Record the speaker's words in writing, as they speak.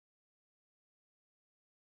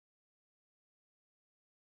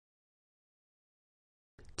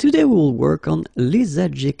Today we will work on les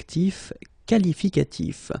adjectifs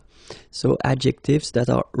qualificatifs. So adjectives that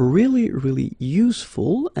are really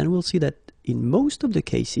useful, and we'll see that in most of the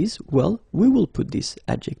cases, well, we will put this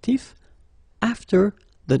adjective after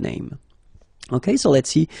the name. Okay, so let's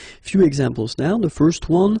see a few examples now. The first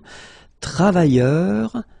one,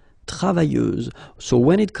 travailleur, travailleuse. So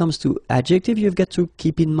when it comes to adjective, you've got to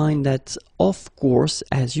keep in mind that, of course,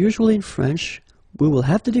 as usual in French, we will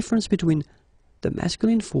have the difference between the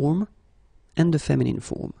masculine form and the feminine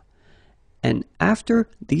form. And after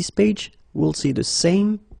this page, we'll see the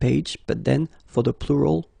same page, but then for the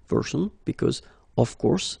plural version, because, of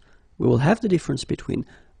course, we will have the difference between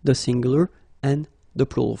the singular and the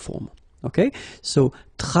plural form. Okay, so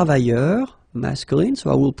travailleur, masculine, so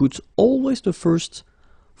I will put always the first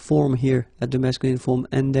form here at the masculine form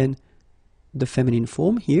and then the feminine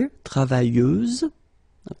form here, travailleuse.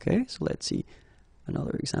 Okay, so let's see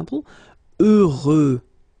another example. Heureux,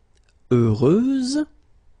 heureuse.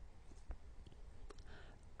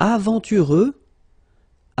 Aventureux,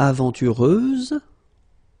 aventureuse.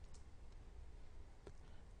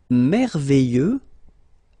 Merveilleux,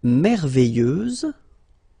 merveilleuse.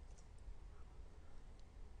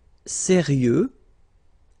 Sérieux,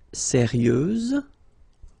 sérieuse.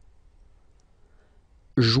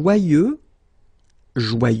 Joyeux,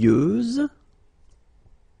 joyeuse.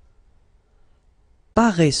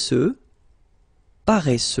 Paresseux,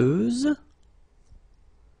 paresseuse.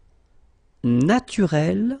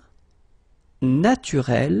 Naturel,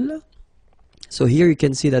 naturel. So here you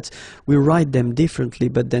can see that we write them differently,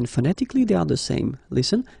 but then phonetically they are the same.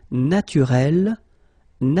 Listen, naturel,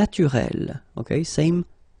 naturel. Okay, same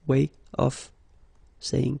way of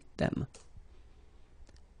saying them.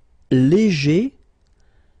 Léger,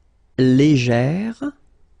 légère.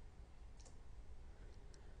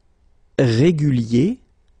 Régulier,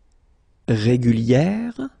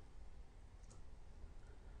 régulière.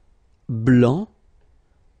 Blanc,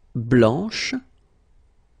 blanche.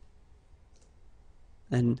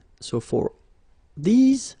 And so for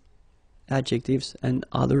these adjectives and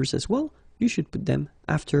others as well, you should put them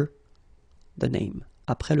after the name,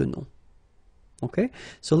 après le nom. Okay,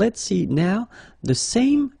 so let's see now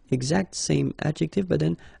the exact same adjective, but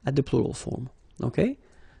then at the plural form. Okay,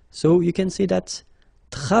 so you can see that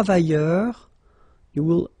travailleur, you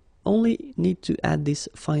will only need to add this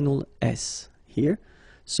final S here.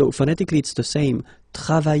 So phonetically it's the same,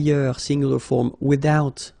 travailleur singular form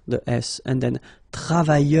without the S, and then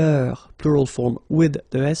travailleur plural form with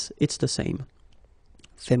the S, it's the same.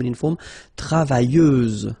 Feminine form,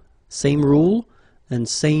 travailleuse, same rule and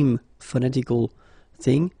same phonetical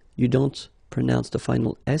thing, you don't pronounce the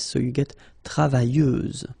final S, so you get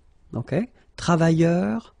travailleuse. Okay,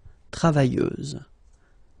 travailleur, travailleuse.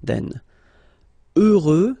 Then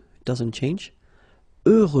heureux, doesn't change,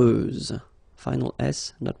 heureuse, final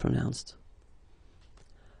S, not pronounced.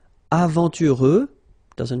 Aventureux,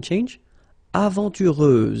 doesn't change,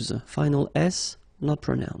 aventureuse, final S, not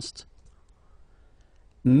pronounced.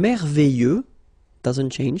 Merveilleux,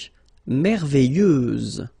 doesn't change,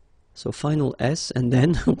 merveilleuse, so final S, and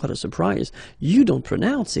then, what a surprise, you don't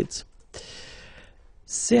pronounce it.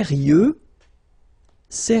 Sérieux,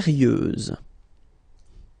 sérieuse.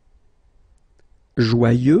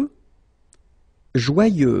 Joyeux,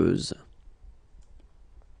 joyeuse.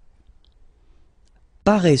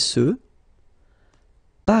 Paresseux,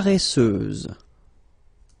 paresseuse.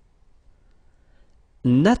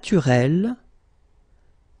 Naturel,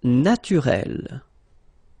 naturel.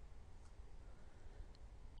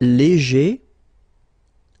 Léger,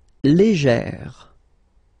 légère.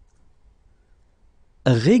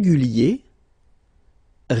 Régulier,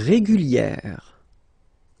 régulière.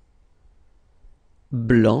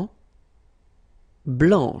 Blanc,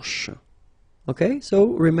 blanche. Okay,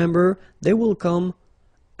 so remember, they will come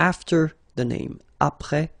after the name,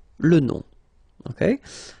 après le nom. Okay,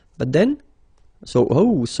 but then, so,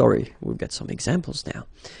 oh, sorry, we've got some examples now.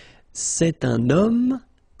 C'est un homme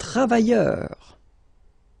travailleur.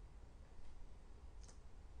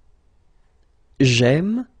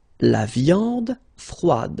 J'aime la viande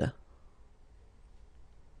froide.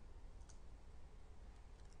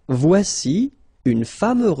 Voici une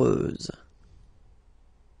femme heureuse.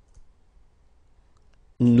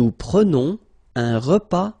 Nous prenons un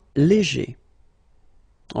repas léger.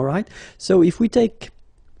 All right, so if we take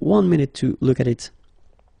 1 minute to look at it,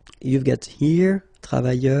 you've got here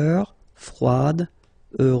travailleur, froide,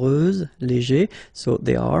 heureuse, léger, so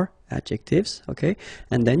they are adjectives, okay?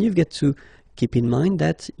 And then you've got to keep in mind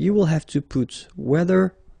that you will have to put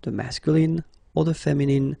whether the masculine or the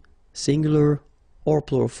feminine, singular or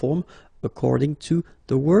plural form according to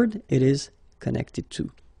the word it is connected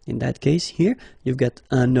to. In that case here, you've got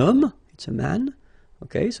un homme, it's a man,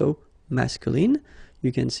 okay, so masculine.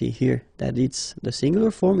 You can see here that it's the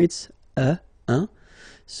singular form, it's un.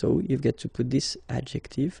 So you've got to put this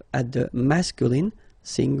adjective at the masculine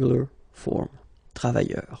singular form,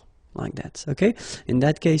 travailleur, like that, okay? In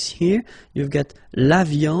that case here, you've got la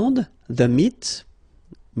viande, the meat,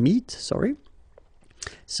 sorry.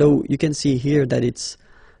 So you can see here that it's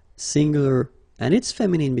singular and it's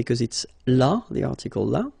feminine because it's la, the article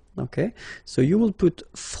la, okay? So you will put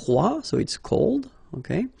froid, so it's cold,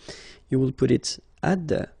 okay? You will put it at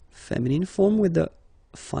the feminine form with the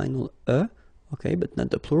final e, okay, but not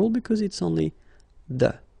the plural because it's only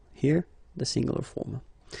the, here, the singular form.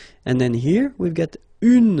 And then here we've got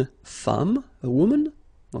une femme, a woman,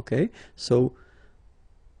 okay? So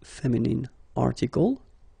feminine article,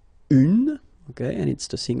 une, okay, and it's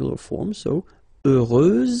the singular form, so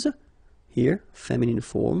heureuse, here, feminine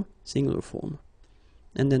form, singular form.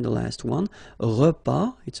 And then the last one,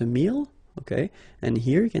 repas, it's a meal, okay, and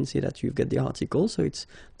here you can see that you've got the article, so it's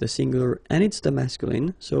the singular and it's the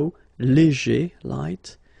masculine, so léger,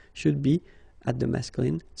 light, should be at the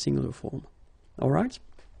masculine singular form. Alright?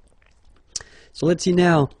 So let's see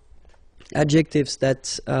now adjectives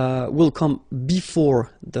that will come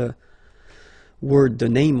before the word, the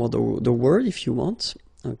name or the word if you want.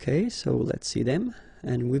 Okay, so let's see them.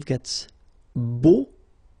 And we've got beau,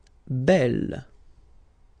 belle,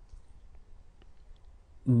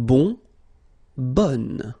 bon,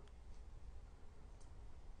 bonne,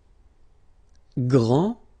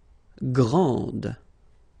 grand, grande,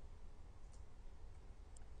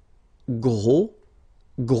 gros,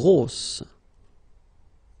 grosse,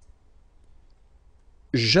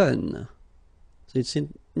 jeune. So it's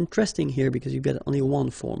interesting here because you've got only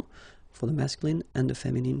one form. For the masculine and the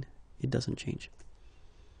feminine, it doesn't change.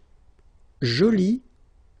 Joli,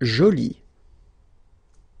 jolie.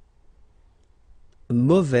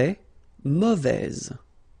 Mauvais, mauvaise.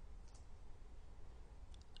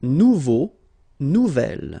 Nouveau,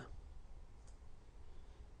 nouvelle.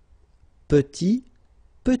 Petit,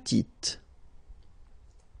 petite.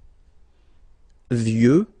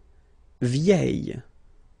 Vieux, vieille.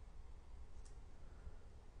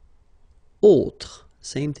 Autre,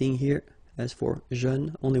 same thing here as for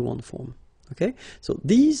jeune, only one form. Okay, so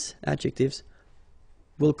these adjectives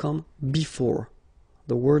will come before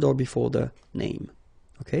the word or before the name.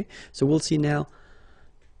 Okay, so we'll see now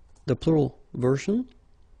the plural version,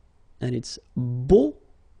 and it's beau.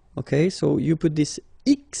 Okay, so you put this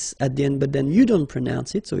X at the end, but then you don't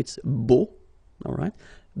pronounce it, so it's beau. All right,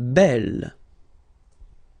 belle,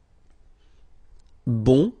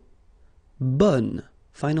 bon, bonne.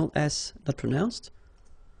 Final S not pronounced.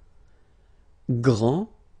 Grand,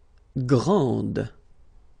 grande.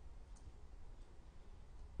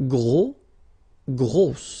 Gros,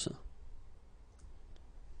 grosse.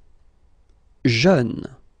 Jeune.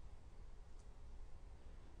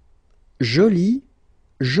 Joli,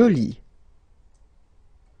 jolie.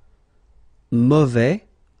 Mauvais,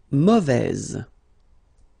 mauvaise.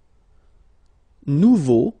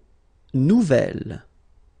 Nouveau, nouvelle.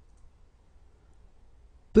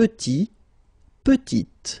 Petit,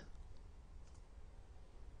 petite.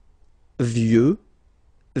 Vieux,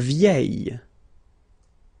 vieille.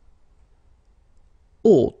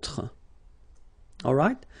 Autre. All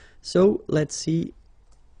right, so let's see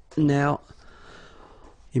now.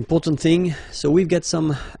 Important thing, so we've got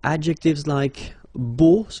some adjectives like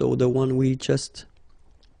beau, so the one we just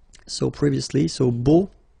saw previously, so beau,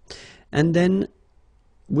 and then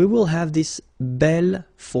we will have this belle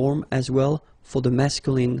form as well for the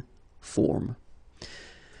masculine form.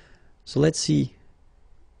 So let's see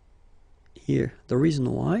here the reason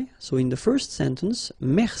why. So in the first sentence,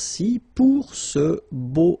 merci pour ce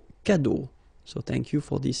beau cadeau. So thank you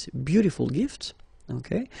for this beautiful gift.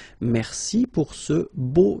 Okay, merci pour ce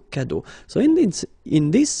beau cadeau. So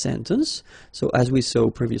in this sentence, so as we saw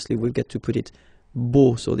previously, we've got to put it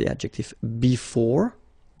beau, so the adjective before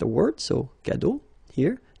the word, so cadeau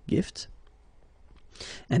here, gift.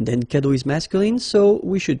 And then cadeau is masculine, so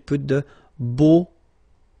we should put the beau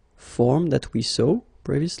form that we saw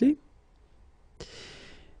previously.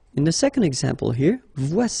 In the second example here,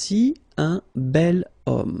 voici un bel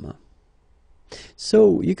homme.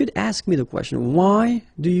 So you could ask me the question, why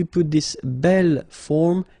do you put this belle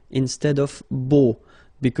form instead of beau?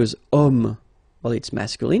 Because homme, well, it's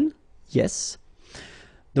masculine, yes.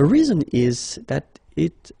 The reason is that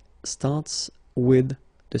it starts with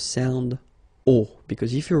the sound O,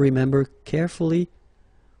 because if you remember carefully,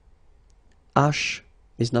 H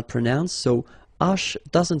is not pronounced, so H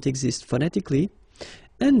doesn't exist phonetically.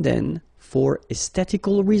 And then, for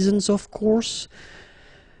aesthetical reasons, of course,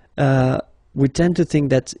 We tend to think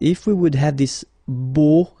that if we would have this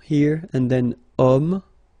beau here and then homme,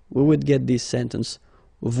 we would get this sentence.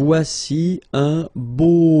 Voici un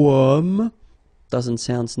beau homme. Doesn't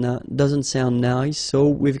sound nice, so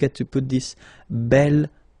we've got to put this belle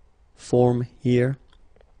form here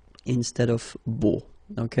instead of beau.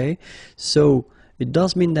 Okay, so it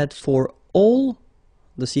does mean that for all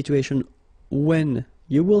the situation when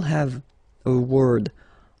you will have a word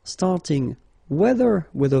starting whether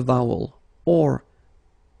with a vowel or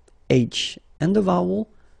H and the vowel,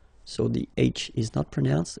 so the H is not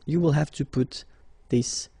pronounced, you will have to put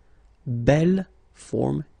this belle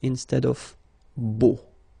form instead of beau.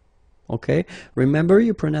 Okay, remember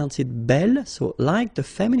you pronounce it belle, so like the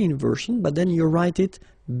feminine version, but then you write it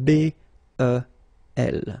B-E-L.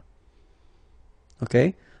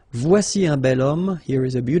 Okay, voici un bel homme, here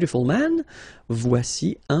is a beautiful man,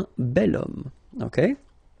 voici un bel homme. Okay,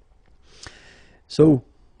 so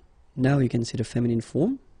now you can see the feminine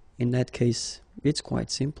form. In that case, it's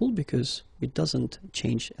quite simple because it doesn't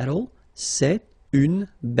change at all. C'est une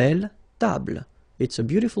belle table. It's a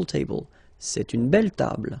beautiful table. C'est une belle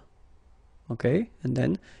table. Okay, and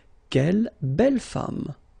then, quelle belle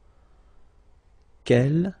femme.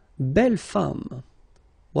 Quelle belle femme.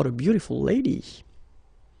 What a beautiful lady.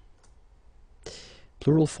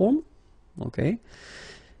 Plural form. Okay.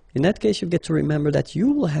 In that case, you get to remember that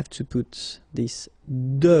you will have to put this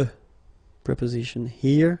de preposition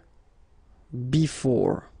here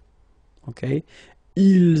before. Okay.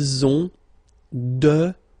 Ils ont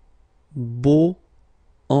de beaux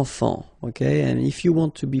enfants. Okay. And if you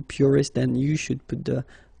want to be purist, then you should put the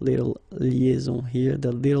little liaison here,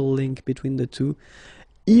 the little link between the two.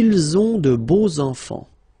 Ils ont de beaux enfants.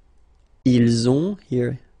 Ils ont,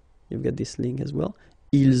 here you've got this link as well.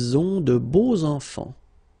 Ils ont de beaux enfants.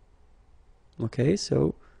 Okay,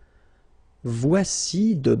 so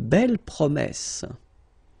voici de belles promesses.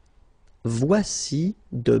 Voici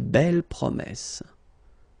de belles promesses.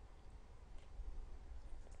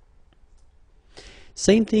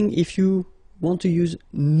 Same thing if you want to use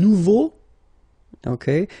nouveau.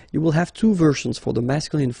 Okay, you will have two versions for the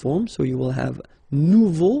masculine form. So you will have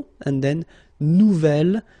nouveau and then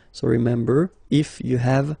nouvelle. So remember, if you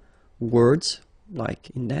have words, like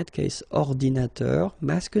in that case, ordinateur,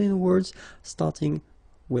 masculine words starting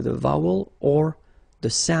with a vowel or the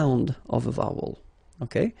sound of a vowel.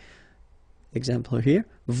 Okay? Example here,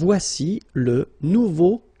 voici le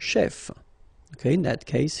nouveau chef. Okay, in that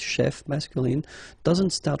case, chef, masculine, doesn't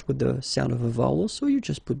start with the sound of a vowel, so you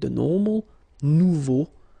just put the normal nouveau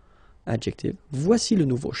adjective. Voici le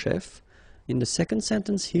nouveau chef. In the second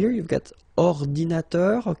sentence here, you've got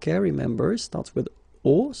ordinateur. Okay, remember, it starts with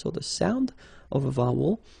O, so the sound of a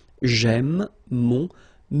vowel. J'aime mon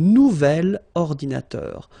nouvel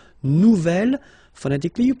ordinateur. Nouvelle,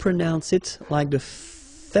 phonetically you pronounce it like the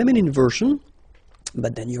feminine version,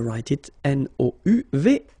 but then you write it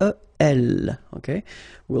N-O-U-V-E-L. Okay,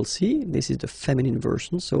 we'll see. This is the feminine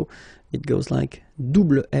version, so it goes like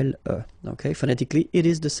double L-E. Okay, phonetically it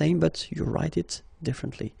is the same, but you write it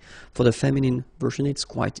differently. For the feminine version, it's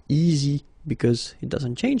quite easy because it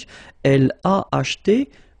doesn't change. Elle a acheté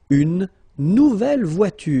une nouvelle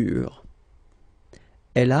voiture.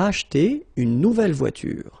 Elle a acheté une nouvelle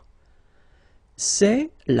voiture. C'est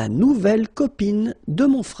la nouvelle copine de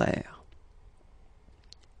mon frère.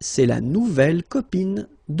 C'est la nouvelle copine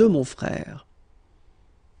de mon frère.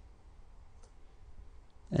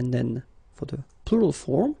 And then for the plural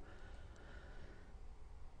form,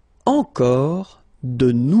 encore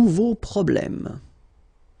de nouveaux problèmes.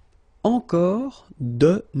 Encore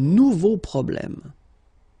de nouveaux problèmes.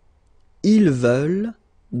 Ils veulent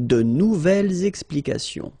de nouvelles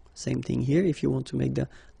explications. Same thing here, if you want to make the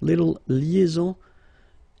little liaison.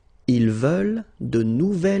 Ils veulent de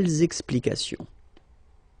nouvelles explications.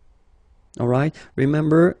 Alright,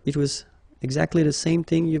 remember it was exactly the same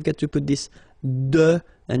thing. You've got to put this de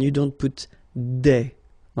and you don't put des.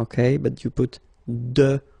 Okay, but you put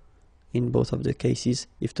de in both of the cases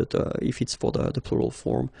if it's for the plural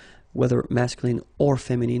form, whether masculine or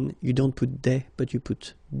feminine. You don't put des, but you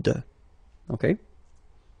put de. Okay,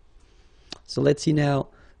 so let's see now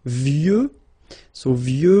vieux. So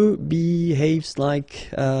vieux behaves like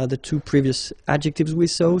the two previous adjectives we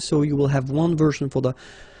saw. So you will have one version for the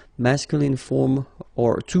masculine form,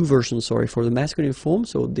 or two versions, sorry, for the masculine form.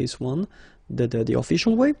 So this one, the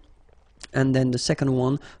official way, and then the second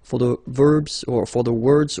one for the verbs or for the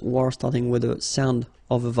words who are starting with the sound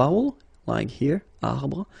of a vowel, like here,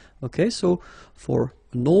 arbre. Okay, so for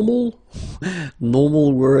normal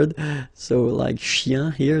word, so like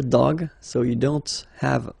chien here, dog, so you don't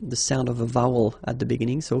have the sound of a vowel at the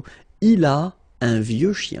beginning. So il a un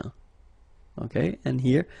vieux chien. Okay, and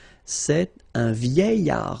here, c'est un vieil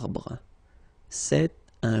arbre. C'est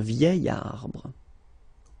un vieil arbre.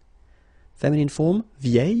 Feminine form,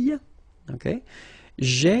 vieille. Okay.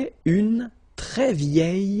 J'ai une très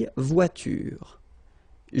vieille voiture.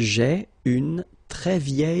 J'ai une très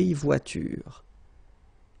vieille voiture.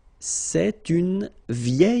 C'est une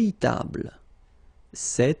vieille table.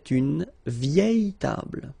 C'est une vieille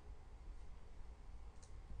table.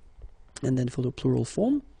 And then for the plural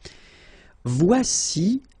form,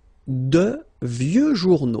 voici de vieux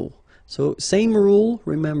journaux. So same rule,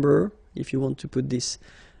 remember, if you want to put this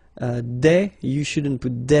des, you shouldn't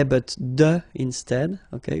put des but de instead.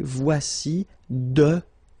 Okay, voici de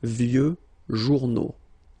vieux journaux.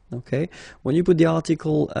 Okay, when you put the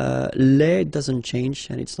article les, it doesn't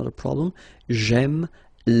change and it's not a problem. J'aime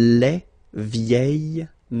les vieilles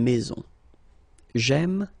maisons.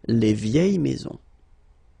 J'aime les vieilles maisons.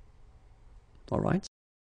 All right.